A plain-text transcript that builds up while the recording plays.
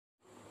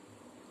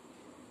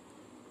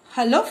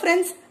Hello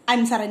friends,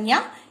 I'm Saranya.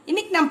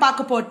 இன்னைக்கு நாம்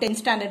பார்க்க போற 10th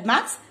standard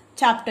maths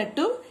chapter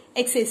 2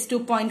 exercise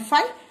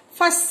 2.5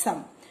 first sum.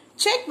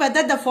 Check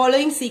whether the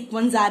following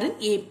sequence are in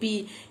AP.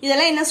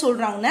 இதெல்லாம் என்ன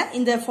சொல்றாங்கன்னா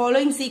இந்த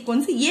following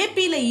sequence AP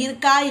ல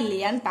இருக்கா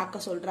இல்லையான்னு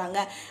பார்க்க சொல்றாங்க.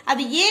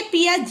 அது AP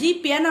யா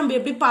GP யா நம்ம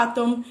எப்படி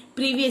பார்த்தோம்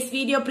previous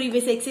video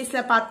previous exercise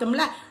ல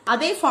பார்த்தோம்ல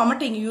அதே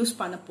ஃபார்மட் இங்க யூஸ்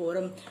பண்ண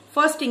போறோம்.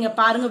 First இங்க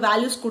பாருங்க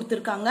values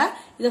கொடுத்திருக்காங்க.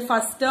 இது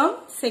first term,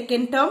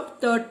 second term,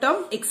 third term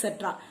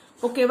etc.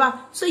 ஓகேவா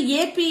சோ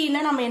ஏபி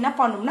நம்ம என்ன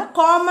பண்ணோம்னா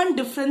காமன்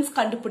டிஃபரன்ஸ்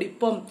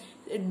கண்டுபிடிப்போம்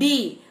டி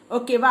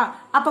ஓகேவா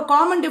அப்ப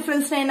காமன்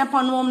டிஃபரன்ஸ்னா என்ன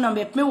பண்ணுவோம்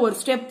நம்ம எப்பவுமே ஒரு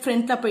ஸ்டெப்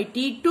ஃப்ரண்ட்ல போய்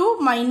t2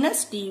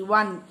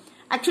 t1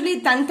 ஆக்சுவலி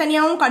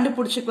தனித்தனியாவும்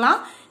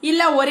கண்டுபிடிச்சுக்கலாம்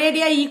இல்ல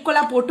ஒரேடியா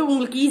ஈக்குவலா போட்டு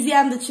உங்களுக்கு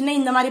ஈஸியா இருந்துச்சுன்னா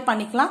இந்த மாதிரி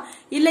பண்ணிக்கலாம்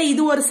இல்ல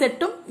இது ஒரு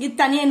செட்டும் இது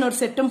தனியா இன்னொரு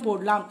செட்டும்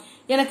போடலாம்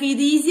எனக்கு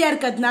இது ஈஸியா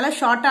இருக்கிறதுனால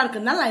ஷார்ட்டா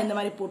இருக்கிறதுனால நான் இந்த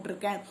மாதிரி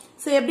போட்டிருக்கேன்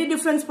சோ எப்படி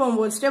டிஃபரன்ஸ்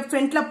போகும் ஒரு ஸ்டெப்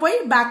ஃப்ரண்ட்ல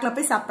போய் பேக்ல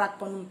போய்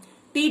சப்ட்ராக்ட் பண்ணும்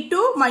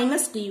t2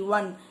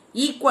 t1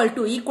 equal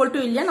to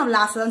இல்லையா நம்ம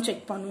லாஸ்ட் தான்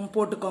செக் பண்ணுவோம்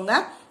போட்டுக்கோங்க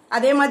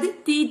அதே மாதிரி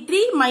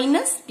t3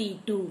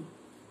 t2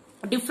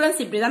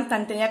 டிஃபரன்ஸ் இப்படிதான்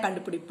தனித்தனியா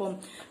கண்டுபிடிப்போம்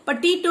இப்ப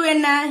t2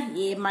 என்ன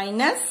a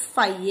minus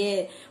 5a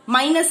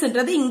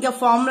மைனஸ்ன்றது இங்க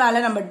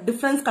ஃபார்முலால நம்ம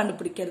டிஃபரன்ஸ்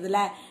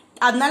கண்டுபிடிக்கிறதுல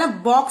அதனால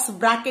பாக்ஸ்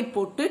பிராக்கெட்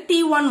போட்டு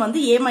t1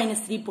 வந்து a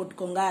minus 3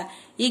 போட்டுக்கோங்க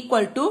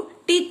equal to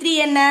t3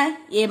 என்ன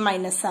a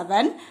minus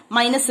 7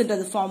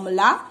 மைனஸ்ன்றது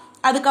ஃபார்முலா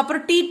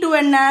அதுக்கப்புறம் t2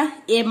 என்ன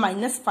a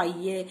minus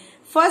 5a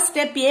First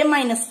step a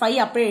minus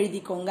 5 அப்படியே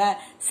எழுதிக்கோங்க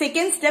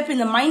second step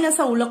இந்த மைனஸ்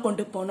உள்ள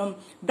கொண்டு போணும்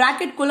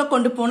bracket குள்ள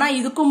கொண்டு போனா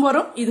இதுக்கும்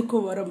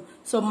வரும்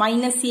so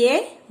minus a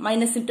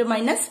minus into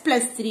minus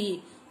plus 3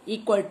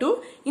 equal to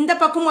இந்த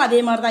பக்கமும் அதே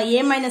மாதிரி தான்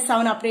a minus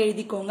 7 அப்படியே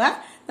எழுதிக்கோங்க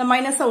இந்த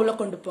மைனஸ் உள்ள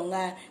கொண்டு போங்க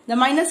இந்த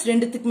மைனஸ்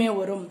ரெண்டுத்துக்குமே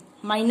வரும்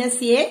minus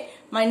a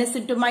minus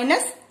into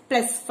minus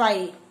plus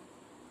 5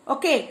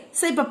 okay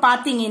so இப்ப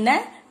பாத்தீங்கன்னா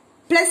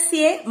plus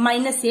a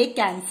minus a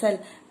cancel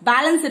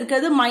balance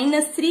இருக்கிறது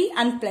minus 3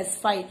 and plus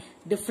 5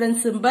 difference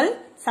symbol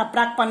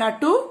subtract பண்ணா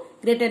 2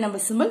 greater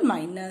number symbol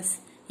minus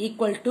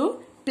equal to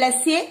plus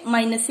a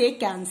minus a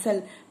cancel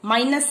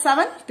minus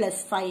 7 plus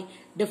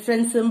 5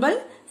 difference symbol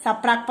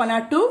subtract பண்ணா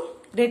 2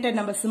 greater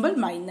number symbol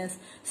minus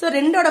so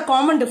ரெண்டோட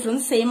common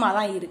difference same ஆ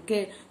தான் இருக்கு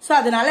so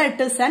அதனால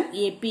it is an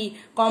AP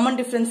common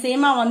difference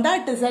same ஆ வந்தா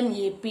it is an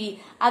AP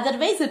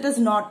otherwise it is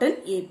not an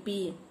AP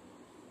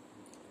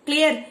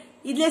clear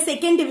இதுல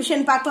second division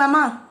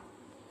பார்க்கலாமா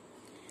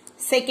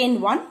second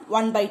one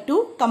 1 by 2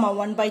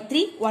 1 by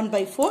 3 1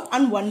 by 4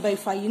 and 1 by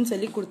 5 ன்னு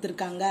சொல்லி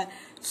கொடுத்திருக்காங்க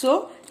so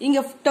இங்க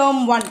term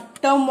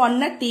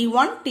 1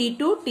 t1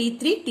 t2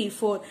 t3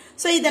 t4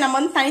 so இத நம்ம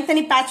வந்து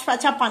தனித்தனி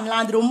பேட்சா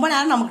பண்ணலாம் அது ரொம்ப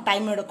நேரம் நமக்கு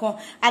டைம் எடுக்கும்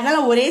அதனால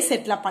ஒரே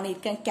செட்ல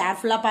பண்ணிருக்கேன்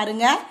கேர்ஃபுல்லா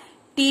பாருங்க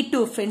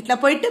t2 ஃப்ரண்ட்ல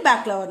போயிட்டு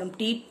பேக்ல வரும்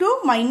t2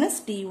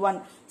 t1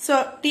 so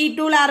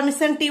t2 ல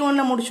ஆரம்பிச்சோம் t1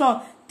 ல முடிச்சோம்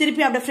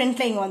திருப்பி அப்படியே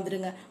ஃப்ரண்ட்ல இங்க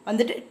வந்துருங்க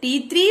வந்துட்டு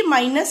t3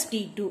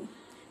 t2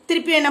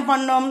 திருப்பி என்ன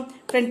பண்ணோம்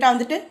ஃப்ரண்ட்ல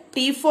வந்துட்டு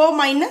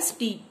t4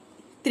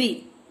 t3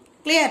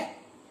 கிளியர்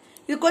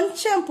இது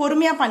கொஞ்சம்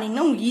பொறுமையா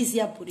பண்ணீங்கன்னா உங்களுக்கு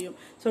ஈஸியா புரியும்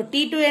சோ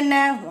t2 என்ன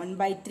 1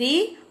 by 3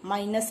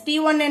 minus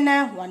t1 என்ன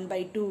 1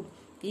 by 2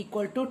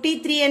 equal to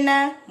t3 என்ன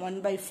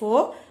 1 by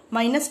 4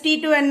 minus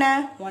t2 என்ன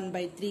 1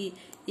 by 3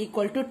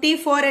 equal to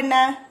t4 என்ன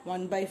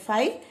 1 by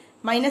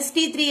 5 minus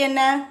t3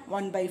 என்ன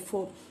 1 by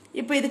 4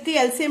 இப்போ இதுக்கு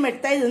LCM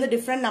எடுத்தா இது வந்து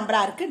டிஃபரண்ட்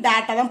நம்பரா இருக்கு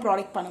டாட்டா தான்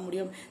ப்ராடக்ட் பண்ண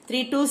முடியும் 3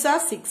 2s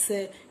are 6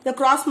 இத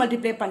கிராஸ்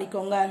மல்டிப்ளை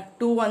பண்ணிக்கோங்க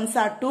 2 1s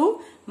are 2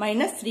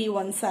 minus 3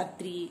 1s are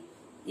 3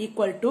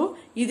 equal to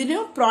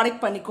இதுலயும்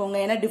ப்ராடக்ட் பண்ணிக்கோங்க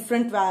ஏனா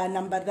டிஃபரண்ட்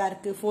நம்பர் தான்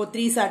இருக்கு 4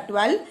 3s are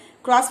 12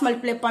 கிராஸ்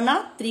மல்டிப்ளை பண்ணா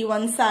 3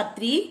 1s are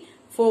 3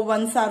 4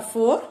 1s are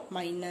 4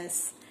 minus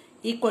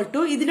equal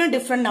to இதுலயும்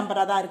டிஃபரண்ட்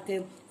நம்பரா தான் இருக்கு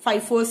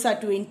 5 4s are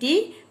 20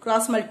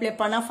 கிராஸ் மல்டிப்ளை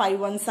பண்ணா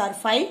 5 1s are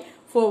 5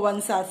 4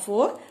 1s are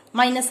 4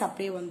 minus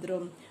அப்படியே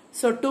வந்துரும்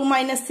So 2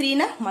 minus 3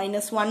 na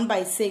minus 1 by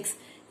 6.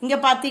 இங்க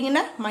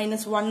பாத்தீங்கன்னா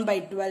minus 1 by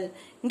 12.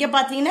 இங்க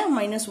பாத்தீங்கன்னா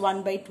minus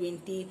 1 by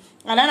 20.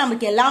 ஆனா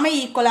நமக்கு எல்லாமே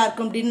ஈக்குவலா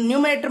இருக்கும்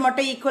நியூமரேட்டர்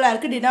மட்டும் ஈக்குவலா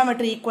இருக்கு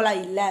டினாமினேட்டர் ஈக்குவலா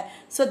இல்ல.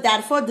 So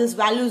therefore these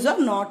values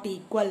are not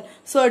equal.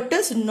 So it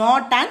is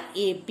not an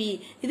AP.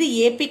 இது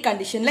AP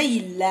conditionல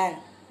இல்ல.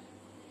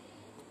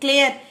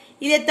 Clear?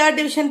 இதே third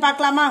division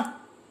பார்க்கலாமா?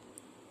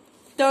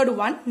 Third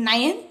one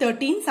 9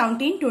 13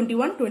 17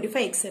 21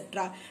 25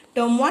 etc.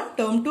 Term 1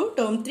 term 2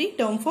 term 3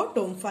 term 4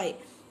 term 5.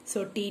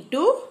 So t2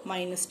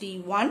 minus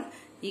t1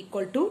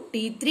 equal to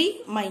t3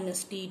 minus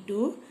t2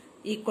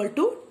 equal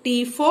to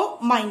t4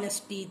 minus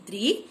t3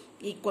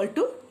 equal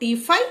to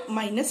t5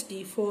 minus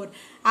t4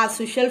 as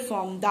usual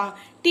form da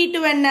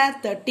t2 enna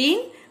 13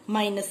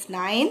 minus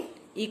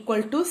 9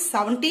 equal to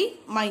 17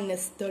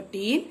 minus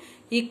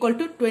 13 equal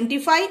to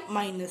 25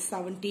 minus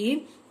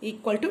 17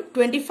 equal to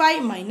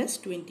 25 minus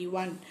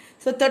 21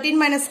 so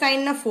 13 minus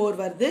 9 na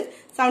 4 வருது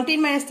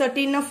 17 minus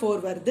 13 na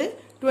 4 வருது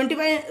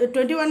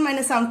 21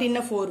 minus 17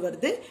 na 4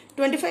 வருது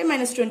 25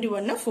 minus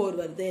 21 na 4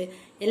 வருது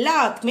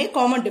எல்லாத்துக்குமே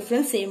common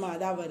difference same ஆ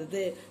தான்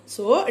வருது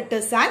so it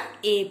is an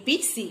AP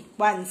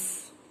sequence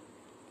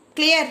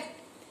clear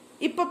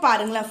இப்போ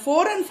பாருங்களேன்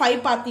 4 and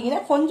 5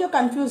 பாத்தீங்கன்னா கொஞ்சம்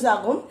கன்ஃபியூஸ்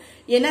ஆகும்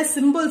ஏன்னா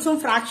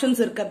சிம்பிள்ஸும்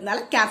ஃபிராக்ஷன்ஸ் இருக்கிறதுனால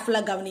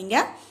கேர்ஃபுல்லா கவனிங்க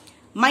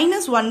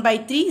minus 1 by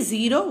 3,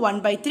 0,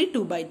 1 by 3,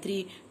 2 by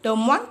 3.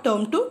 Term 1,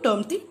 term 2,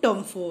 term 3,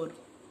 term 4.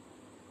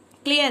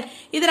 Clear?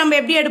 இது நம்ம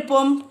எப்படி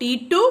எடுப்போம்?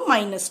 T2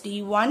 minus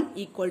T1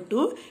 equal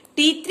to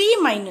T3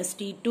 minus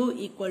T2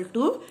 equal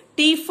to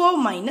T4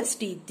 minus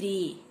T3.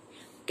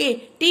 Okay,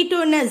 T2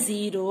 என்ன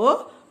 0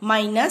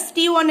 minus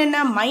T1 என்ன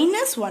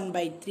minus 1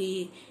 by 3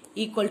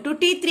 equal to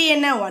T3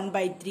 என்ன 1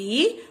 by 3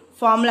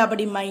 formula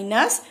படி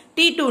minus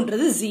T2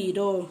 ன்றது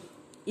 0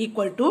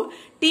 equal to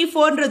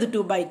T4 ன்றது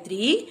 2 by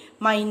 3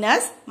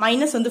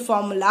 minus வந்து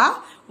formula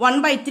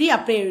 1 by 3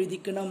 அப்படியே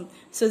எழுதிக்கணும்.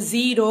 So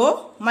 0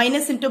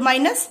 minus into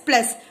minus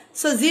plus.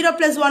 So 0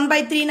 plus 1 by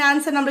 3 ன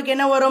answer நம்மளுக்கு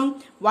என்ன வரும்?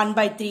 1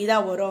 by 3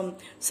 தான் வரும்.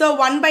 So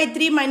 1 by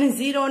 3 minus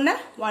 0 ன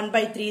 1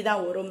 by 3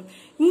 தான் வரும்.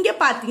 இங்க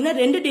பாத்தீங்கன்னா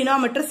ரெண்டு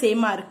டினாமினேட்டர்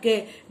சேமா இருக்கு.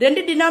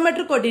 ரெண்டு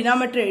டினாமினேட்டருக்கு ஒரு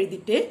டினாமினேட்டர்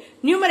எழுதிட்டு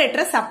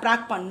நியூமரேட்டரை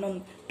சப்ட்ராக்ட் பண்ணனும்.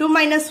 2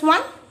 minus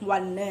 1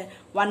 1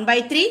 1 by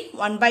 3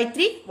 1 by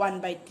 3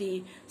 1 by 3.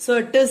 So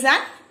it is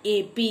an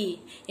AP.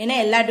 ஏன்னா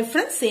எல்லா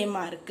டிஃபரன்ஸ்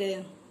சேமா இருக்கு.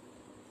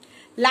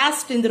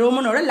 லாஸ்ட் இந்த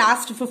ரோமனோட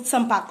லாஸ்ட் 5th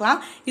சம் பார்க்கலாம்.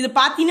 இது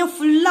பாத்தீங்கன்னா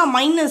ஃபுல்லா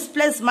மைனஸ்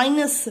பிளஸ்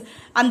மைனஸ்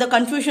அந்த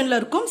கன்ஃபியூஷன்ல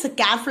இருக்கும். சோ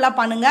கேர்ஃபுல்லா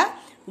பண்ணுங்க.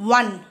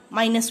 1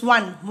 minus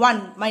 1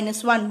 1 minus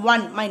 1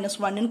 1 minus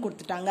 1 ன்னு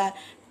கொடுத்துட்டாங்க.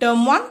 term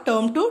 1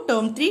 term 2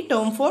 term 3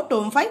 term 4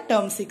 term 5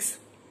 term 6.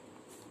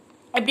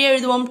 எப்படி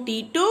எழுதுவோம்?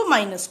 T2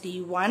 minus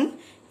T1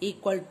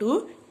 equal to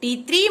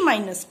T3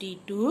 minus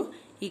T2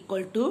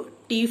 equal to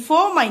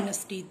T4 minus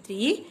T3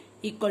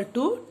 equal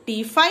to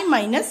T5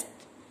 minus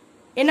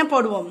என்ன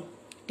போடுவோம்?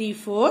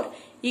 T4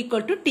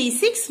 equal to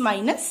T6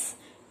 minus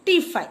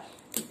T5.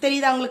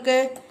 தெரியுதா உங்களுக்கு?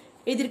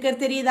 எதிர்க்கிறது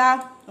தெரியுதா?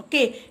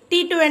 ஓகே,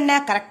 T2 என்ன?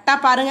 கரெக்டா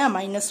பாருங்க,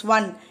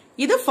 -1.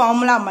 இது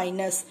ஃபார்முலா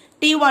மைனஸ்.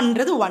 T1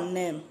 ன்றது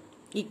 1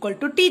 equal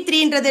to T3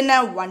 ன்றது என்ன?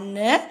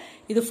 1.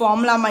 இது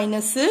ஃபார்முலா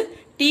மைனஸ்.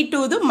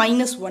 T2 இது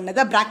 -1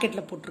 அத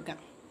பிராக்கெட்ல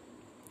போட்டுருக்கேன்.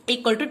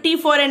 equal to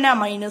T4 என்ன?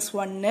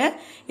 -1.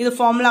 இது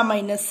ஃபார்முலா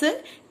மைனஸ்.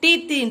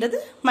 T3 ன்றது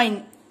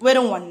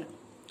வெறும் 1.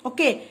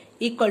 ஓகே,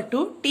 equal to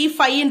T5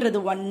 ன்றது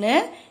 1.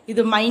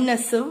 இது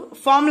மைனஸ்.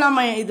 ஃபார்முலா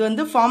இது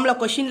வந்து ஃபார்முலா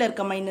क्वेश्चनல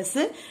இருக்க மைனஸ்.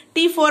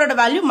 T4 ஓட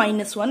வேல்யூ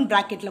 -1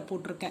 பிராக்கெட்ல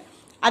போட்டுருக்கேன்.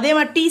 அதே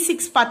மாதிரி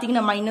T6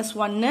 பாத்தீங்கன்னா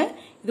 -1.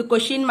 இது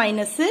क्वेश्चन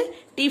மைனஸ்.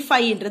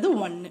 T5 ன்றது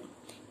 1.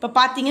 இப்ப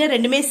பாத்தீங்கன்னா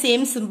ரெண்டுமே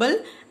சேம் சிம்பிள்.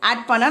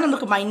 ஆட் பண்ணா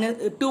நமக்கு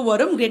 -2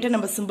 வரும். Greater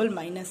number simple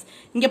minus.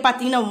 இங்க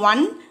பாத்தீங்கன்னா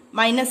 1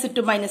 மைனஸ்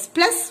to மைனஸ்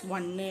பிளஸ்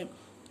 1.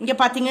 இங்க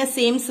பாத்தீங்கன்னா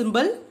சேம்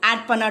சிம்பிள்.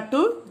 ஆட் பண்ணா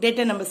 2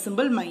 கிரேட்டர் நம்பர்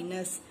சிம்பிள்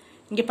மைனஸ்.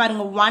 இங்க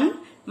பாருங்க 1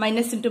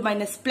 minus into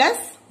minus plus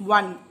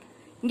 1.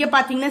 இங்க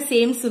பாத்தீங்கன்னா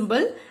சேம்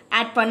சிம்பிள்.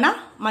 ஆட் பண்ணா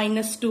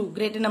 -2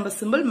 கிரேட்டர் நம்பர்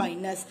சிம்பிள்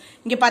மைனஸ்.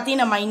 இங்க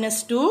பாத்தீங்கன்னா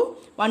 -2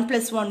 1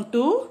 plus 1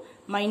 2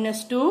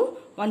 -2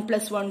 1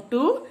 plus 1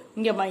 2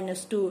 இங்க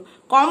 -2.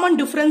 காமன்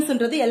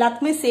டிஃபரன்ஸ்ன்றது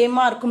எல்லாத்துக்குமே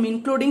சேமா இருக்கும்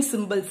இன்க்ளூடிங்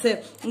சிம்பிள்ஸ்.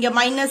 இங்க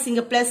மைனஸ்,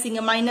 இங்க பிளஸ்,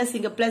 இங்க மைனஸ்,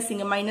 இங்க பிளஸ்,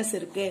 இங்க மைனஸ்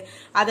இருக்கு.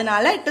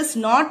 அதனால இட் இஸ்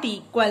நாட்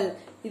ஈக்குவல்.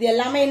 இது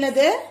எல்லாமே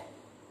என்னது?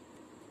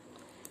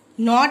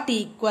 not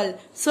equal.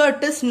 So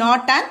it is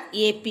not an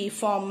AP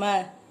form.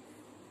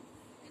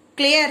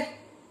 Clear?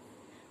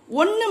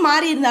 ஒன்னு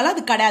மாறி இருந்தாலும்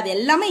அது கிடையாது.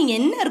 எல்லாமே இங்க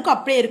என்ன இருக்கோ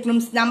அப்படியே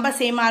இருக்கணும். நம்பர்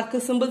சேமா இருக்கு,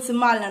 சிம்பிள்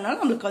சிம்மா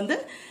இல்லனாலும் நமக்கு வந்து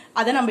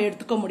அதை நம்ம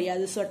எடுத்துக்க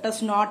முடியாது. So it is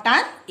not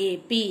an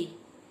AP.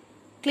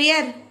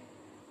 Clear?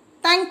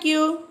 Thank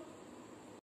you.